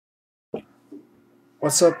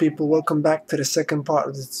What's up, people? Welcome back to the second part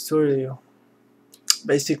of the tutorial.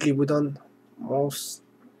 Basically, we've done almost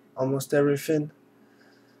everything.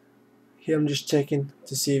 Here I'm just checking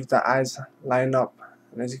to see if the eyes line up,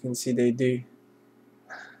 and as you can see they do.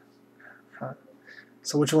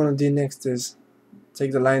 So what you want to do next is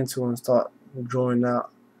take the line tool and start drawing out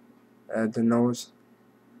the nose.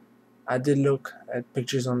 I did look at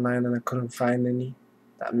pictures online and I couldn't find any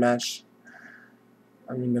that matched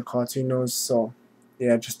the cartoon nose, so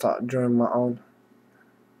yeah, I just started drawing my own.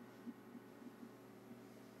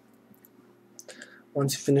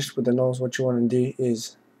 Once you finish with the nose, what you want to do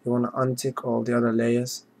is you want to untick all the other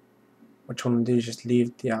layers. What you want to do is just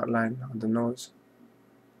leave the outline of the nose,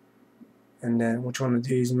 and then what you want to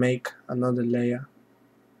do is make another layer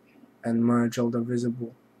and merge all the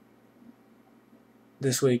visible.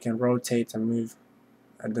 This way you can rotate and move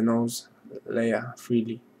at the nose layer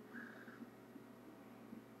freely.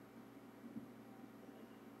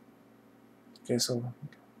 Okay, so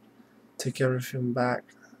take everything back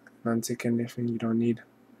and untick anything you don't need.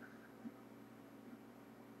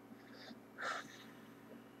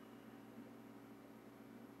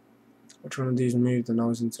 What you want to do is move the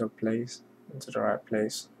nose into the right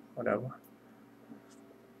place, whatever.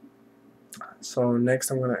 So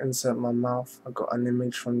next I'm going to insert my mouth. I got an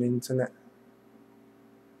image from the internet.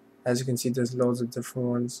 As you can see, there's loads of different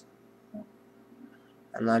ones,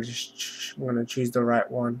 and I'm going to choose the right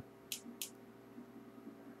one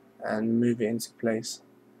and move it into place.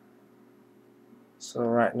 So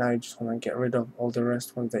right now you just want to get rid of all the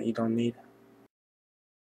rest ones that you don't need.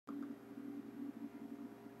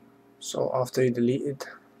 So after you deleted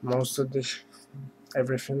most of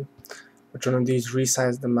everything, what you want to do is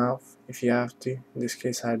resize the mouth if you have to. In this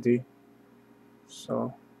case I do.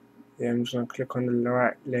 So yeah, I'm just going to click on the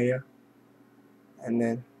right layer, and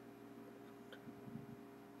then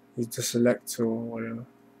you just select or whatever,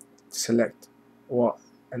 select what,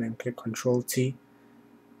 and then click Ctrl T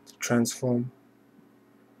to transform.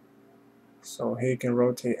 So here you can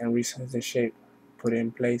rotate and resize the shape, put it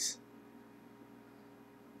in place.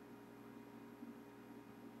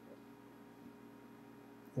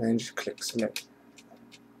 And then just click select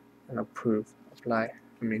and apply.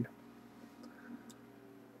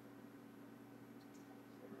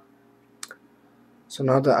 So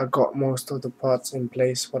now that I got most of the parts in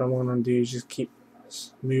place, what I'm going to do is just keep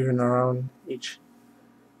moving around each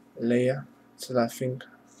layer till I find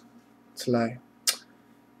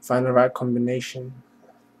the right combination.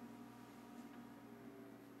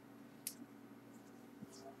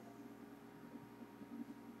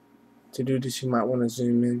 To do this, you might want to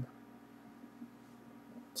zoom in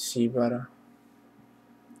to see better.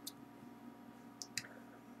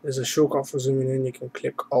 There's a shortcut for zooming in. You can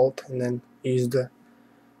click Alt and then use the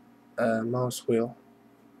mouse wheel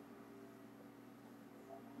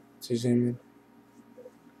to zoom in.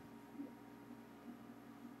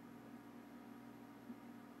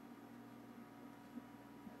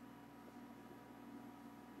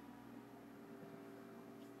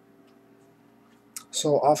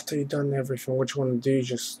 So after you've done everything, what you want to do is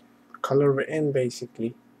just color it in,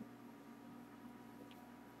 basically.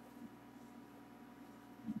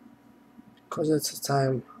 Because of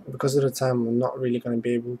the time, I'm not really going to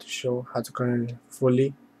be able to show how to color it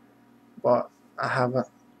fully, but I have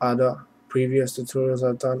other previous tutorials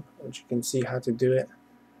I've done which you can see how to do it,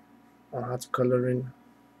 or how to color in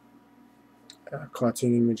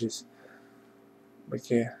cartoon images. But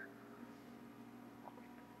yeah,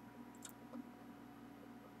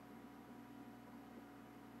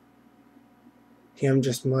 here I'm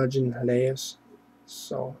just merging layers,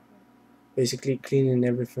 so basically cleaning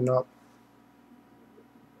everything up.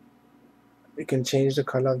 You can change the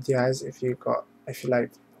color of the eyes if you got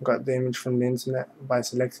the image from the internet by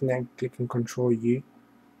selecting it and clicking Ctrl U,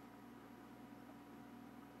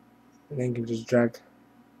 and then you can just drag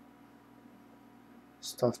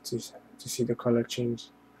stuff to see the color change.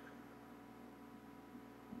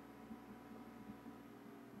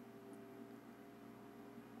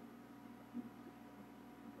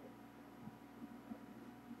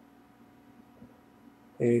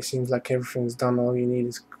 It seems like everything's done. All you need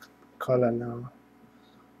is color now.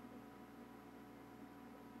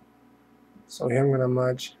 So here I'm gonna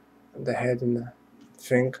merge the head and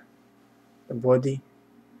the body,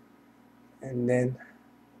 and then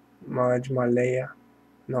merge my layer,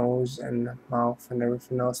 nose and the mouth and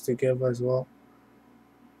everything else together as well.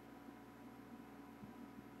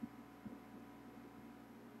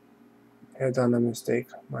 I've done a mistake,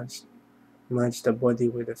 merge the body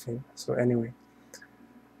with the thing. So anyway,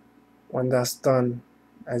 when that's done,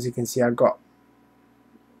 as you can see, I got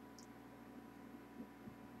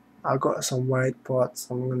I got some white parts.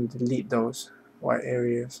 I'm going to delete those white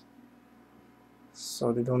areas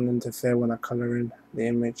so they don't interfere when I color in the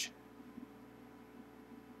image.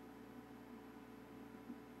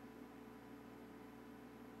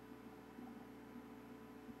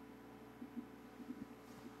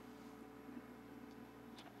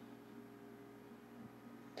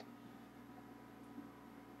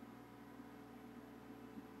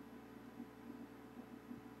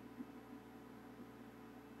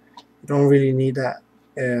 You don't really need that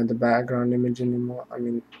the background image anymore. I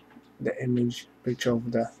mean the image picture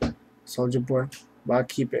of the soldier boy, but I'll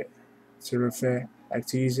keep it to refer, like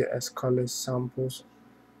to use it as colors samples.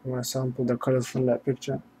 I'm gonna sample the colors from that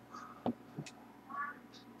picture.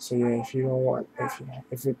 So yeah, if you don't want,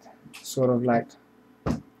 if it sort of like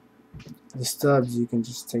disturbs, you can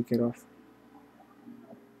just take it off.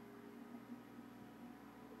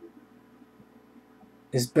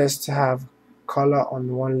 It's best to have color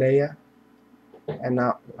on one layer and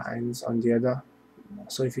outlines on the other.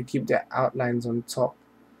 So if you keep the outlines on top,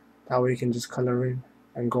 that way you can just color in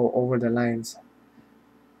and go over the lines.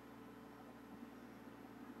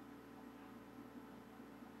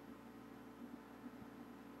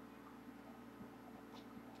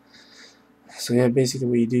 So yeah, basically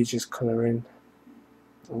what you do is just color in.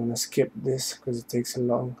 I'm gonna skip this because it takes a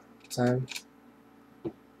long time.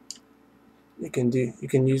 You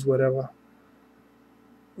can use whatever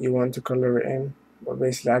you want to color it in, but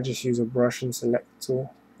basically I just use a brush and select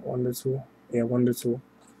tool, wonder tool. Yeah, wonder tool.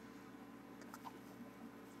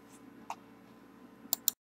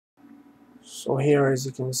 So here, as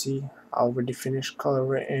you can see, I already finished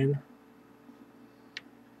coloring in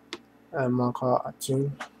and mark out a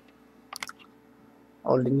Toon.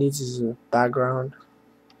 All it needs is a background.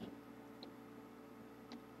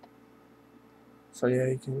 So yeah,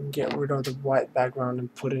 you can get rid of the white background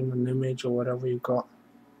and put in an image or whatever you got.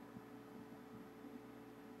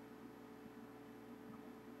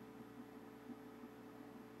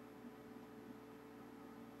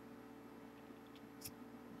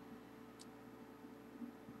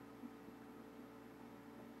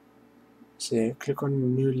 So yeah, click on the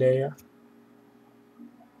new layer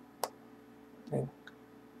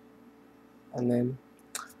and then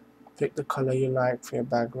pick the color you like for your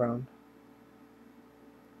background.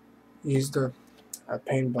 Use the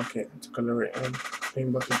paint bucket to color it in,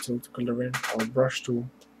 paint bucket tool to color in, or brush tool.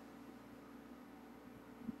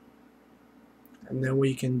 And then what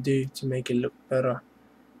you can do to make it look better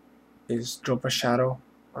is drop a shadow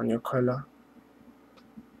on your color.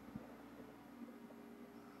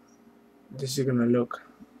 This is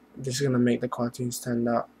gonna make the cartoon stand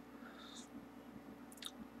out.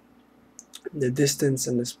 The distance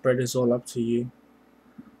and the spread is all up to you.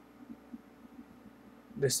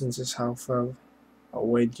 Distance is how far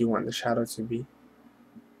away do you want the shadow to be.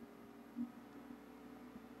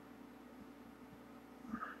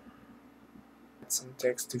 Add some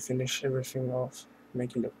text to finish everything off,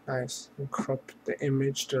 make it look nice, and crop the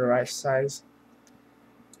image to the right size.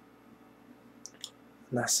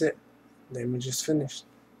 And that's it. The image is finished.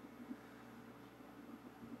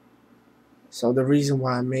 So the reason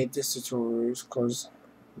why I made this tutorial is because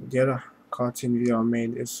the other cartoon video I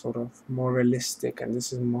made is sort of more realistic, and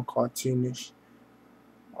this is more cartoonish,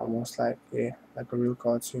 almost like, yeah, like a real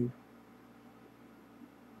cartoon.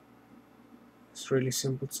 It's really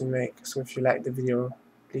simple to make, so if you like the video,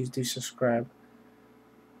 please do subscribe.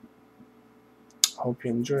 I hope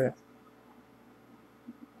you enjoy it.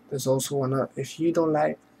 There's also one, if you don't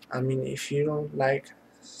like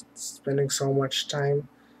spending so much time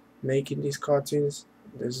making these cartoons,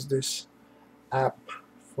 there's this app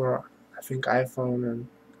for, I think, iPhone and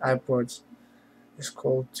iPods. It's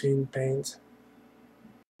called Toon Paint.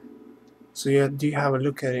 So yeah, do have a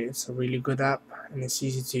look at it. It's a really good app and it's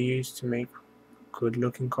easy to use to make good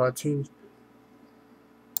looking cartoons.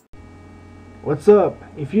 What's up?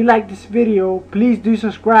 If you like this video, please do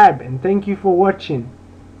subscribe and thank you for watching.